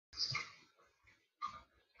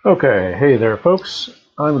Okay, hey there folks.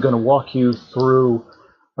 I'm going to walk you through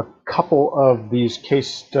a couple of these case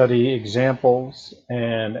study examples,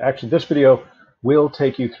 and actually this video will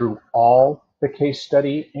take you through all the case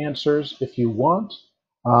study answers if you want,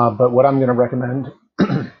 but what I'm going to recommend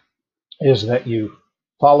is that you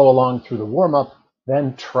follow along through the warm-up,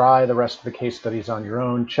 then try the rest of the case studies on your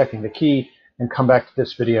own, checking the key, and come back to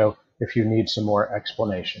this video if you need some more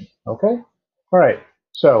explanation. Okay? All right,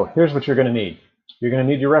 so here's what you're going to need. You're going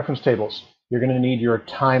to need your reference tables. You're going to need your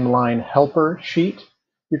timeline helper sheet.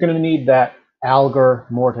 You're going to need that Algor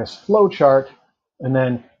Mortis flowchart, and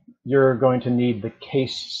then you're going to need the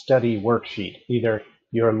case study worksheet. Either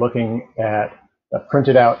you're looking at a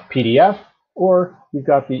printed out PDF or you've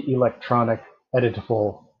got the electronic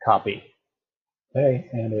editable copy. Okay,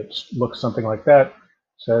 and it looks something like that. It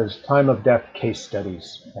says time of death case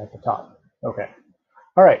studies at the top. Okay.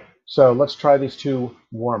 All right, so let's try these two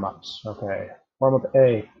warm-ups. Okay. Warm-up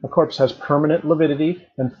A, a corpse has permanent lividity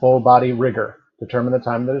and full body rigor. Determine the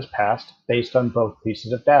time that has passed based on both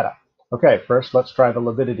pieces of data. Okay, first let's try the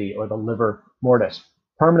lividity or the livor mortis.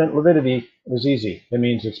 Permanent lividity is easy. It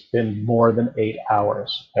means it's been more than 8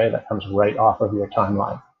 hours. Okay, that comes right off of your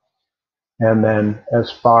timeline. And then as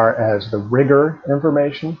far as the rigor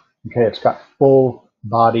information, okay, it's got full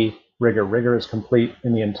body rigor. Rigor is complete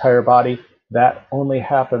in the entire body. That only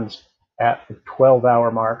happens at the 12-hour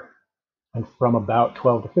mark. And from about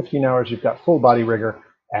 12 to 15 hours, you've got full body rigor.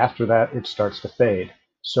 After that, it starts to fade.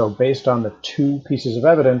 So based on the two pieces of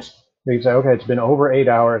evidence, we can say, okay, it's been over 8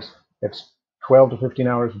 hours. It's 12 to 15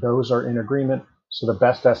 hours. Those are in agreement. So the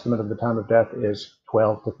best estimate of the time of death is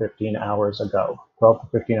 12 to 15 hours ago. 12 to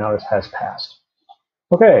 15 hours has passed.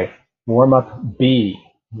 Okay, warm-up B.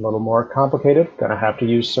 A little more complicated. Going to have to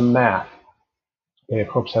use some math. Okay, a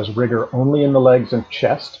corpse has rigor only in the legs and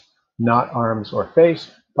chest, not arms or face.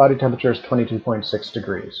 Body temperature is 22.6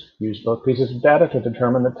 degrees. Use both pieces of data to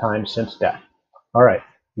determine the time since death. All right,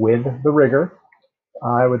 with the rigor,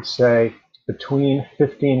 I would say between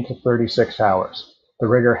 15 to 36 hours. The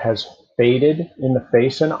rigor has faded in the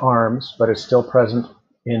face and arms, but is still present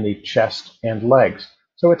in the chest and legs.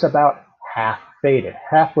 So it's about half faded.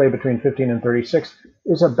 Halfway between 15 and 36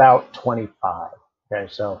 is about 25. Okay,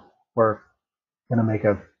 so we're going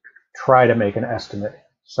to try to make an estimate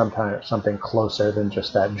something closer than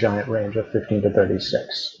just that giant range of 15 to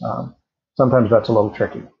 36. Sometimes that's a little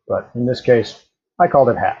tricky, but in this case, I called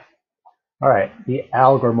it half. All right, the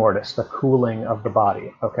Algor Mortis, the cooling of the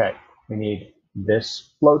body. Okay, we need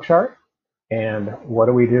this flowchart, and what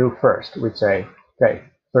do we do first? We'd say, okay,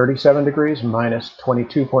 37 degrees minus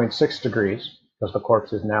 22.6 degrees, because the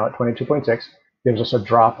corpse is now at 22.6, gives us a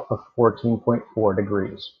drop of 14.4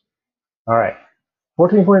 degrees. All right.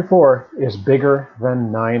 14.4 is bigger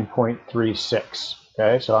than 9.36.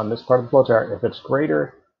 Okay, so on this part of the flowchart, if it's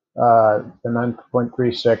greater than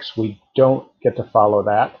 9.36, we don't get to follow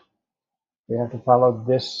that. We have to follow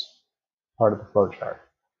this part of the flowchart.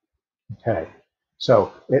 Okay,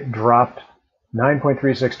 so it dropped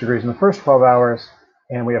 9.36 degrees in the first 12 hours,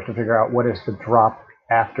 and we have to figure out what is the drop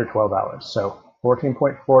after 12 hours. So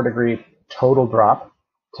 14.4 degree total drop.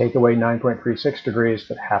 Take away 9.36 degrees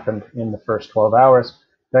that happened in the first 12 hours.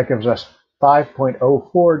 That gives us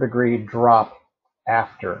 5.04 degree drop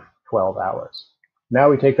after 12 hours. Now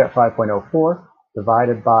we take that 5.04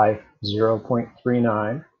 divided by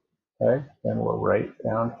 0.39. Okay, and we're right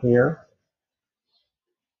down here.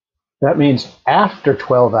 That means after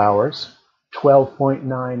 12 hours,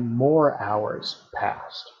 12.9 more hours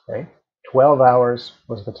passed. Okay, 12 hours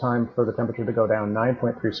was the time for the temperature to go down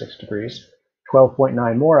 9.36 degrees.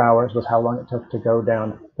 12.9 more hours was how long it took to go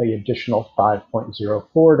down the additional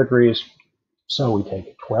 5.04 degrees. So we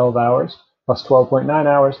take 12 hours plus 12.9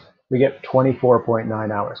 hours, we get 24.9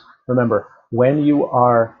 hours. Remember, when you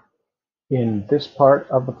are in this part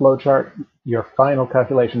of the flowchart, your final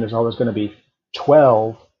calculation is always going to be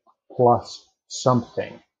 12 plus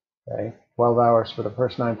something. Okay? 12 hours for the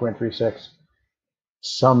first 9.36,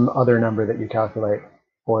 some other number that you calculate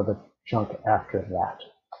for the chunk after that.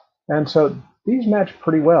 And so these match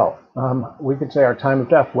pretty well. We could say our time of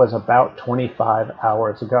death was about 25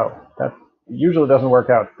 hours ago. That usually doesn't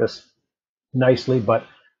work out this nicely, but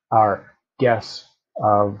our guess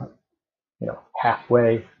of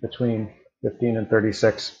halfway between 15 and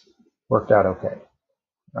 36 worked out okay.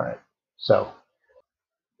 All right, so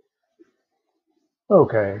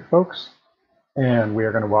okay, folks, and we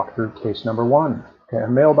are going to walk through case number 1. Okay, a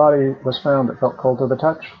male body was found that felt cold to the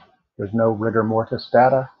touch. There's no rigor mortis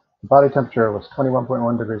data. The body temperature was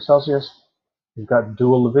 21.1 degrees Celsius. You've got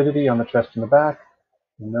dual lividity on the chest and the back.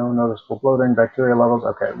 No noticeable bloating, bacteria levels.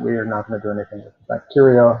 Okay, we are not going to do anything with the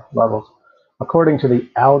bacteria levels. According to the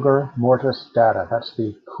Algor Mortis data, that's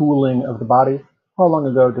the cooling of the body, how long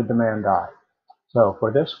ago did the man die? So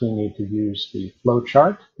for this, we need to use the flow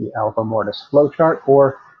chart, the Algor Mortis flow chart,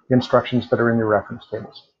 or the instructions that are in your reference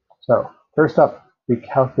tables. So first up, we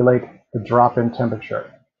calculate the drop in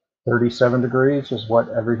temperature. 37 degrees is what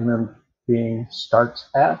every human being starts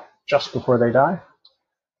at just before they die.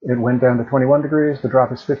 It went down to 21 degrees. The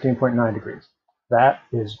drop is 15.9 degrees. That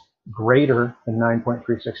is greater than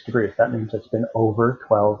 9.36 degrees. That means it's been over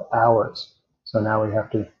 12 hours. So now we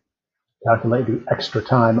have to calculate the extra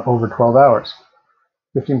time over 12 hours.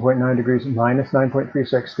 15.9 degrees minus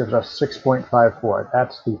 9.36 gives us 6.54.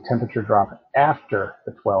 That's the temperature drop after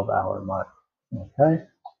the 12-hour mark. Okay,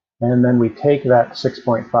 and then we take that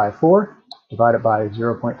 6.54, divide it by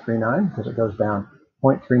 0.39 because it goes down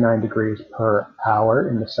 0.39 degrees per hour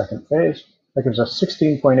in the second phase. That gives us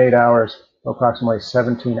 16.8 hours, approximately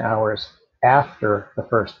 17 hours after the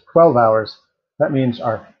first 12 hours. That means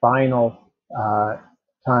our final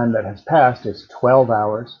time that has passed is 12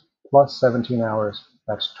 hours plus 17 hours.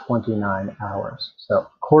 That's 29 hours. So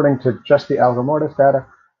according to just the Algor Mortis data,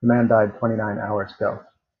 the man died 29 hours ago.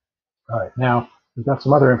 All right, now we've got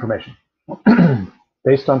some other information.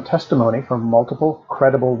 Based on testimony from multiple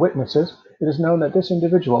credible witnesses, it is known that this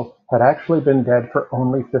individual had actually been dead for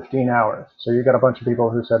only 15 hours. So you got a bunch of people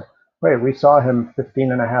who said, wait, we saw him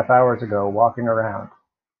 15 and a half hours ago walking around.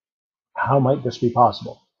 How might this be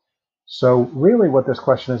possible? So really what this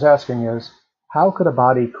question is asking is, how could a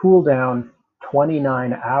body cool down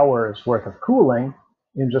 29 hours worth of cooling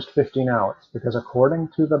in just 15 hours? Because according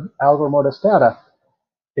to the Algor Mortis data,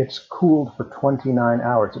 it's cooled for 29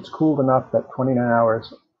 hours. It's cooled enough that 29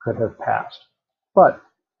 hours could have passed. But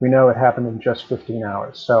we know it happened in just 15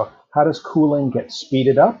 hours. So how does cooling get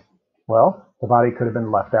speeded up? Well, the body could have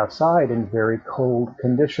been left outside in very cold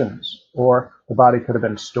conditions, or the body could have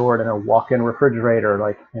been stored in a walk-in refrigerator,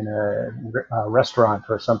 like in a restaurant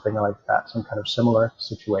or something like that, some kind of similar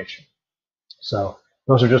situation. So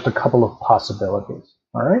those are just a couple of possibilities.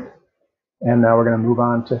 All right. And now we're going to move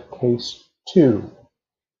on to case 2.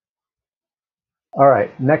 All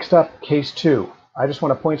right, next up, case 2. I just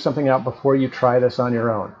want to point something out before you try this on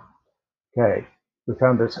your own. Okay, we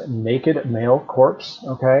found this naked male corpse,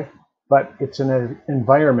 okay, but it's in an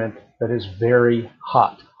environment that is very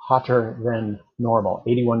hot, hotter than normal,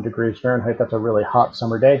 81 degrees Fahrenheit. That's a really hot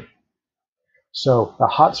summer day. So the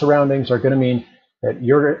hot surroundings are going to mean that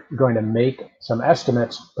you're going to make some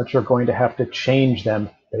estimates, but you're going to have to change them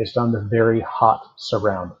based on the very hot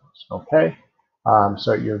surroundings, okay?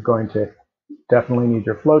 So you're going to definitely need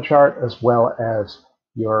your flow chart as well as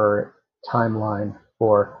your timeline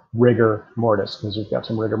for rigor mortis, because you've got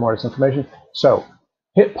some rigor mortis information. So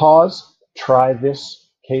hit pause, try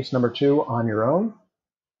this case number 2 on your own.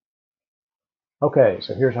 Okay,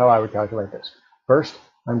 so here's how I would calculate this. First,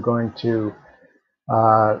 I'm going to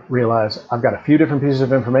realize I've got a few different pieces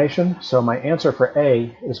of information. So my answer for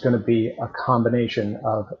A is going to be a combination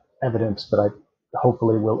of evidence that I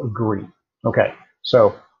hopefully will agree. Okay,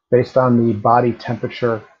 so based on the body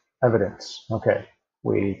temperature evidence, okay,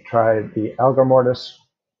 we tried the Algor Mortis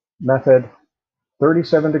method.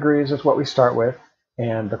 37 degrees is what we start with,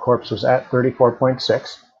 and the corpse was at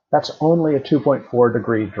 34.6. That's only a 2.4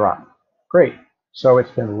 degree drop. Great. So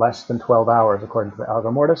it's been less than 12 hours according to the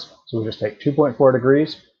Algor Mortis. So we just take 2.4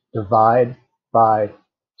 degrees, divide by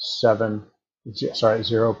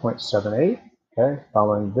 0.78, okay,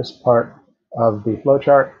 following this part of the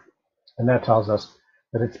flowchart, and that tells us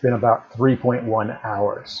that it's been about 3.1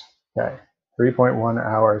 hours, okay, 3.1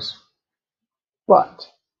 hours, but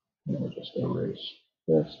let me just erase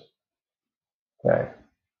this, okay,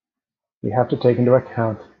 we have to take into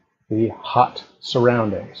account the hot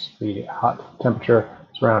surroundings, the hot temperature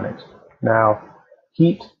surroundings. Now,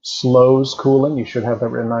 heat slows cooling. You should have that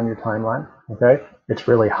written on your timeline, okay? It's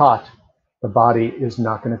really hot. The body is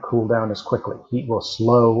not going to cool down as quickly. Heat will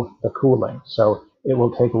slow the cooling, so it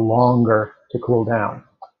will take longer to cool down.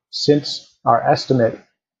 Since our estimate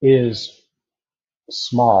is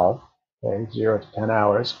small, okay, 0 to 10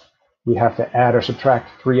 hours, we have to add or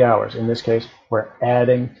subtract 3 hours. In this case, we're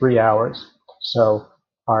adding 3 hours. So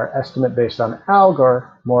our estimate based on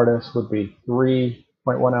Algor Mortis would be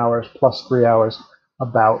 3.1 hours plus 3 hours,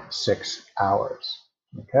 about 6 hours.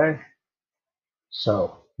 Okay?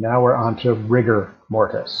 So now we're on to rigor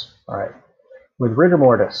mortis. All right. With rigor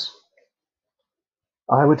mortis,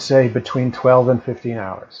 I would say between 12 and 15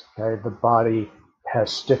 hours. Okay? The body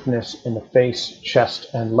has stiffness in the face,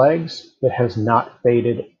 chest, and legs that has not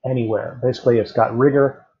faded anywhere. Basically, it's got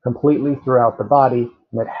rigor completely throughout the body,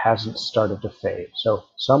 and it hasn't started to fade. So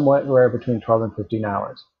somewhere between 12 and 15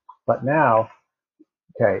 hours. But now,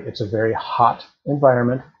 okay, it's a very hot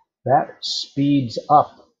environment. That speeds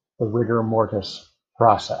up the rigor mortis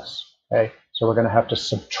process. Okay, so we're going to have to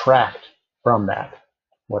subtract from that.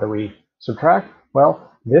 What do we subtract?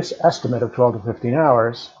 Well, this estimate of 12 to 15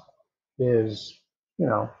 hours is,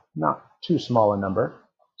 not too small a number.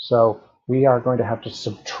 So we are going to have to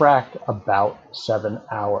subtract about 7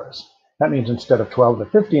 hours. That means instead of 12 to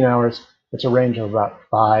 15 hours, it's a range of about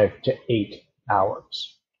 5 to 8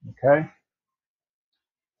 hours. Okay?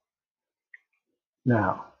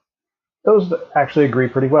 Now, those actually agree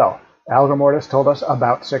pretty well. Algor mortis told us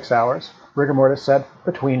about 6 hours. Rigor mortis said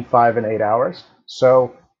between 5 and 8 hours.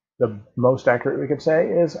 So the most accurate we could say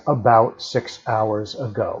is about 6 hours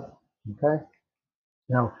ago. Okay?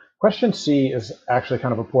 Now, question C is actually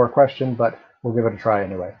kind of a poor question, but we'll give it a try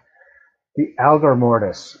anyway. The Algor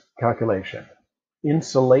mortis calculation.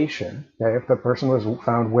 Insulation, okay, if the person was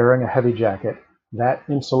found wearing a heavy jacket, that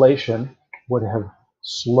insulation would have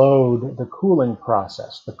slowed the cooling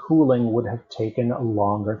process. The cooling would have taken a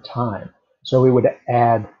longer time. So we would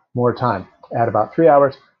add more time. Add about 3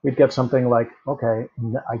 hours, we'd get something like, okay,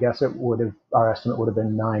 I guess our estimate would have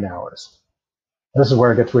been 9 hours. This is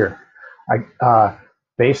where it gets weird.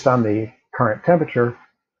 Based on the current temperature,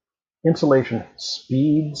 insulation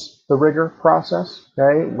speeds the rigor process.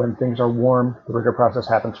 Okay, when things are warm, the rigor process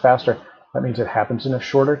happens faster. That means it happens in a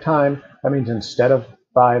shorter time. That means instead of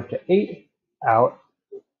 5 to 8 hours,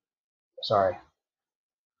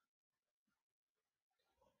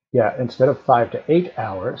 instead of 5 to 8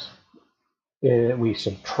 hours, we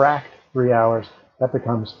subtract 3 hours. That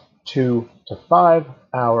becomes 2 to 5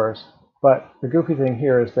 hours. But the goofy thing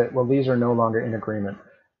here is that, well, these are no longer in agreement.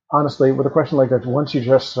 Honestly, with a question like that, once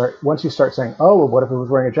you start saying, oh, well, what if it was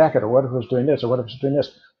wearing a jacket, or what if it was doing this, or what if it was doing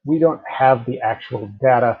this, we don't have the actual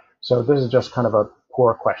data. So this is just kind of a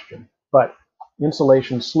poor question. But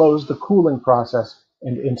insulation slows the cooling process,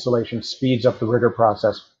 and insulation speeds up the rigor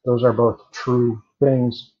process. Those are both true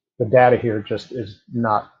things. The data here just is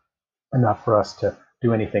not enough for us to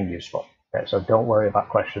do anything useful. Okay, so don't worry about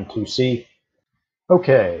question 2C.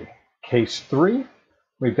 Okay, case 3.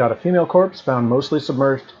 We've got a female corpse found mostly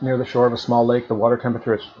submerged near the shore of a small lake. The water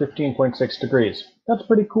temperature is 15.6 degrees. That's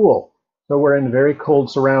pretty cool. So we're in very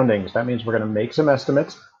cold surroundings. That means we're going to make some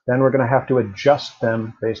estimates. Then we're going to have to adjust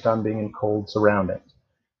them based on being in cold surroundings.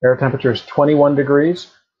 Air temperature is 21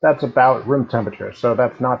 degrees. That's about room temperature. So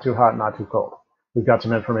that's not too hot, not too cold. We've got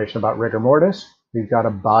some information about rigor mortis. We've got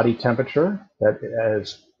a body temperature that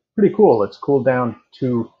is pretty cool. It's cooled down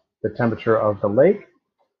to the temperature of the lake.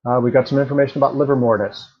 We got some information about liver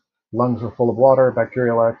mortis. Lungs were full of water,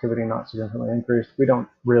 bacterial activity not significantly increased. We don't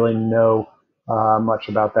really know much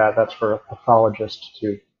about that. That's for a pathologist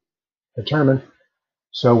to determine.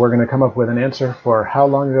 So we're going to come up with an answer for how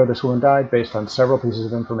long ago this woman died based on several pieces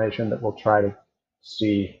of information that we'll try to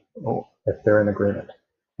see if they're in agreement.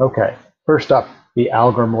 Okay, first up, the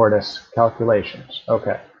Algor mortis calculations.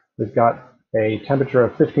 Okay, we've got a temperature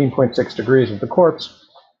of 15.6 degrees of the corpse.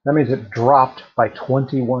 That means it dropped by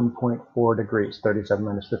 21.4 degrees. 37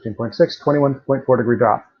 minus 15.6, 21.4 degree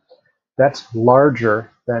drop. That's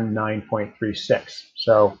larger than 9.36.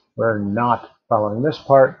 So we're not following this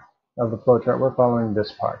part of the flowchart. We're following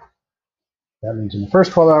this part. That means in the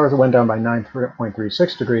first 12 hours, it went down by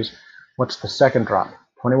 9.36 degrees. What's the second drop?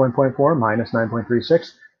 21.4 minus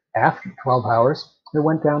 9.36. After 12 hours, it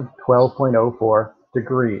went down 12.04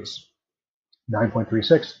 degrees.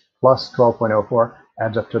 9.36 plus 12.04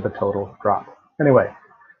 adds up to the total drop. Anyway,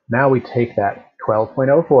 now we take that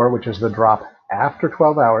 12.04, which is the drop after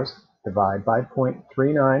 12 hours, divide by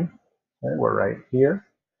 0.39. We're right here.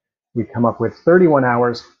 We come up with 31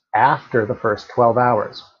 hours after the first 12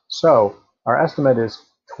 hours. So our estimate is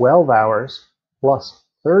 12 hours plus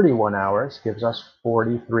 31 hours gives us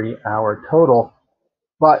 43-hour total.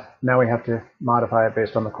 But now we have to modify it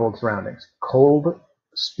based on the cold surroundings. Cold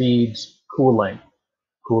speeds cooling.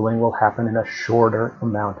 Cooling will happen in a shorter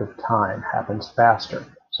amount of time, happens faster.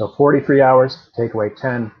 So 43 hours, take away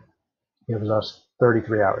 10, gives us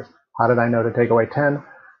 33 hours. How did I know to take away 10?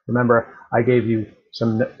 Remember, I gave you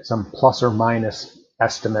some plus or minus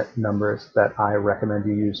estimate numbers that I recommend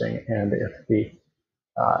you using. And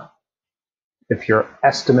if your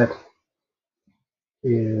estimate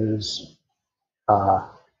is a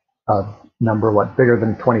number, bigger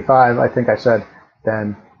than 25, I think I said,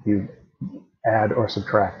 then you add or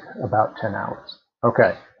subtract about 10 hours.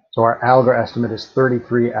 Okay, so our Algor estimate is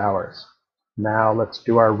 33 hours. Now let's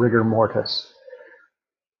do our rigor mortis.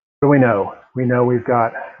 What do we know? We know we've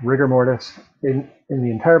got rigor mortis in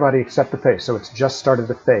the entire body except the face, so it's just started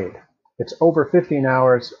to fade. It's over 15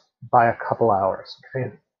 hours by a couple hours.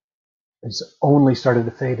 Okay? It's only started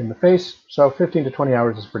to fade in the face, so 15 to 20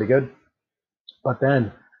 hours is pretty good. But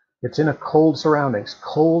then it's in a cold surroundings.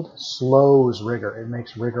 Cold slows rigor. It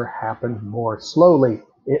makes rigor happen more slowly.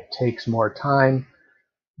 It takes more time.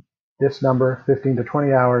 This number, 15 to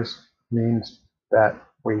 20 hours, means that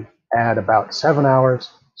we add about 7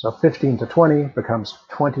 hours. So 15 to 20 becomes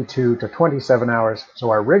 22 to 27 hours.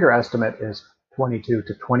 So our rigor estimate is 22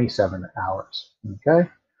 to 27 hours. Okay?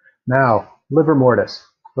 Now, livor mortis.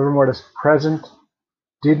 Livor mortis present,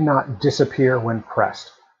 did not disappear when pressed.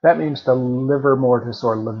 That means the livor mortis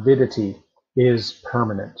or lividity is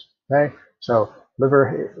permanent. Okay? So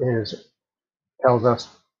liver tells us,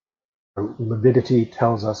 lividity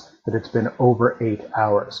tells us that it's been over 8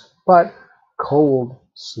 hours. But cold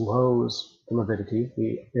slows the lividity.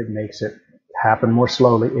 It makes it happen more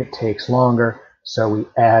slowly. It takes longer. So we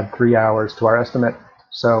add 3 hours to our estimate.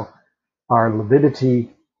 So our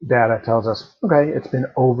lividity data tells us, okay, it's been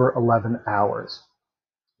over 11 hours.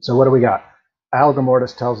 So what do we got? Algor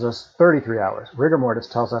mortis tells us 33 hours. Rigor mortis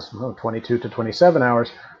tells us 22 to 27 hours.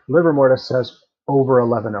 Livor mortis says over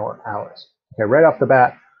 11 hours. Okay, right off the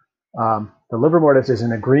bat, the livor mortis is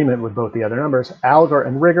in agreement with both the other numbers. Algor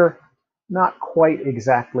and rigor, not quite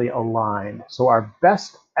exactly aligned. So our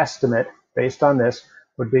best estimate based on this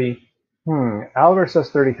would be, Algor says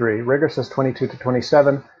 33, rigor says 22 to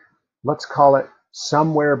 27. Let's call it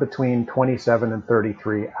somewhere between 27 and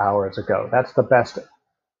 33 hours ago. That's the best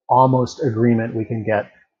almost agreement we can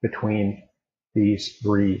get between these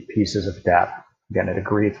three pieces of data. Again, it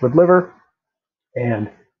agrees with liver,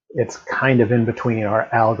 and it's kind of in between our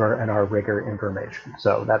algor and our rigor information.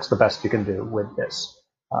 So that's the best you can do with this.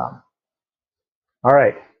 All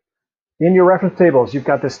right. In your reference tables, you've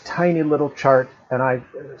got this tiny little chart, and I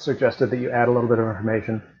suggested that you add a little bit of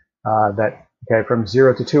information that, okay, from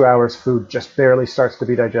 0 to 2 hours, food just barely starts to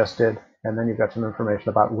be digested, and then you've got some information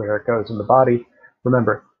about where it goes in the body.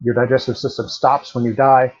 Remember, your digestive system stops when you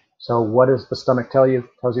die, so what does the stomach tell you? It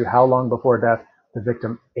tells you how long before death the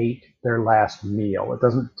victim ate their last meal. It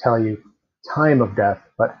doesn't tell you time of death,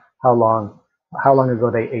 but how long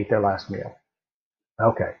ago they ate their last meal.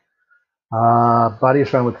 Okay. Body is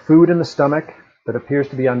found with food in the stomach that appears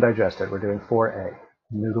to be undigested. We're doing 4A.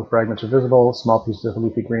 Noodle fragments are visible, small pieces of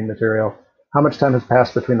leafy green material. How much time has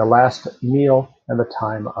passed between the last meal and the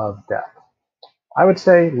time of death? I would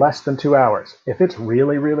say less than 2 hours. If it's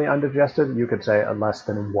really, really undigested, you could say less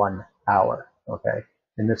than 1 hour. Okay.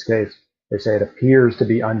 In this case, they say it appears to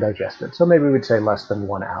be undigested. So maybe we'd say less than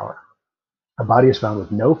 1 hour. A body is found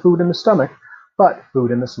with no food in the stomach, but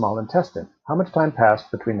food in the small intestine. How much time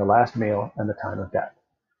passed between the last meal and the time of death?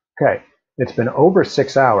 Okay. It's been over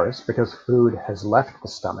 6 hours because food has left the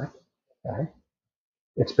stomach. Okay.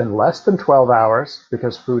 It's been less than 12 hours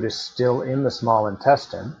because food is still in the small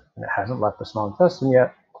intestine and it hasn't left the small intestine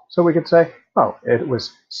yet. So we could say, oh, it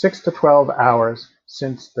was 6 to 12 hours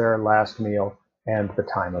since their last meal and the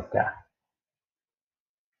time of death,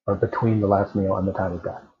 or between the last meal and the time of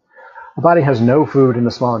death. A body has no food in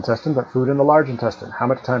the small intestine, but food in the large intestine. How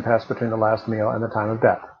much time passed between the last meal and the time of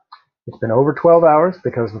death? It's been over 12 hours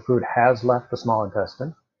because the food has left the small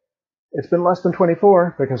intestine. It's been less than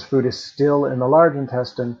 24 because food is still in the large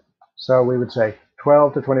intestine. So we would say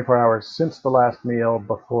 12 to 24 hours since the last meal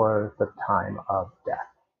before the time of death.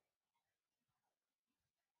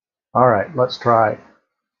 All right, let's try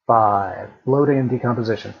 5, bloating and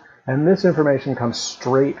decomposition. And this information comes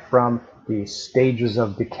straight from the stages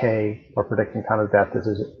of decay for predicting time of death. This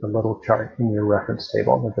is a little chart in your reference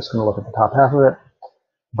table. We're just going to look at the top half of it.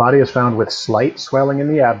 Body is found with slight swelling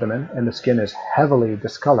in the abdomen, and the skin is heavily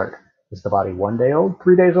discolored. Is the body 1 day old,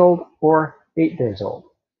 3 days old, or 8 days old?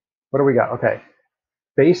 What do we got? Okay,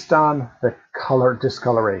 based on the color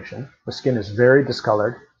discoloration, the skin is very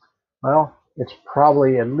discolored. Well, it's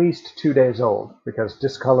probably at least 2 days old because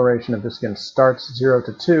discoloration of the skin starts 0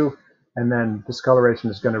 to 2, and then discoloration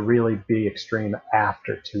is going to really be extreme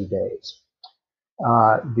after 2 days.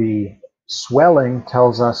 The swelling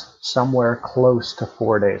tells us somewhere close to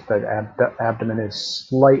 4 days. The abdomen is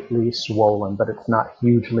slightly swollen, but it's not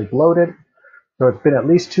hugely bloated. So it's been at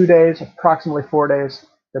least 2 days, approximately 4 days.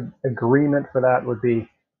 The agreement for that would be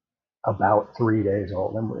about 3 days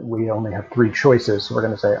old. And we only have 3 choices. So we're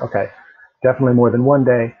going to say, okay, definitely more than 1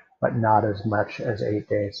 day, but not as much as 8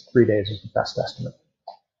 days. 3 days is the best estimate.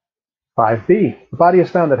 5B, the body is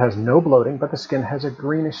found that has no bloating, but the skin has a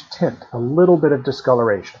greenish tint, a little bit of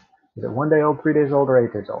discoloration. Is it 1 day old, 3 days old, or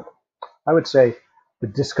 8 days old? I would say the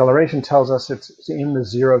discoloration tells us it's in the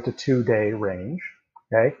 0 to 2 day range.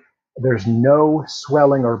 Okay, there's no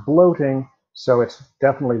swelling or bloating, so it's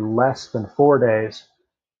definitely less than 4 days.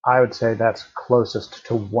 I would say that's closest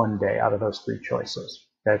to 1 day out of those 3 choices.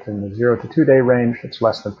 Okay, it's in the 0 to 2 day range. It's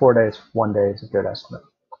less than 4 days. 1 day is a good estimate.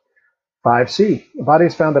 5C, a body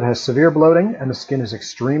is found that has severe bloating and the skin is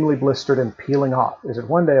extremely blistered and peeling off. Is it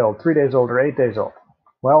 1 day old, 3 days old, or 8 days old?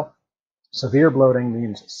 Well, severe bloating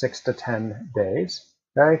means 6 to 10 days.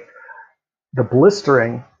 Okay? The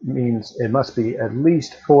blistering means it must be at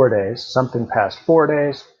least 4 days, something past 4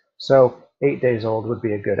 days. So 8 days old would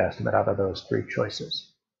be a good estimate out of those 3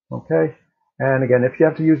 choices. Okay? And again, if you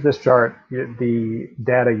have to use this chart, the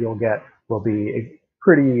data you'll get will be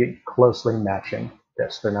pretty closely matching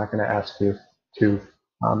this. They're not going to ask you to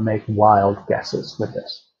make wild guesses with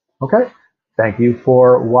this. Okay? Thank you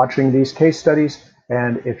for watching these case studies.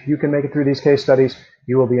 And if you can make it through these case studies,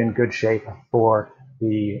 you will be in good shape for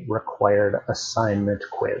the required assignment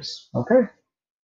quiz. Okay?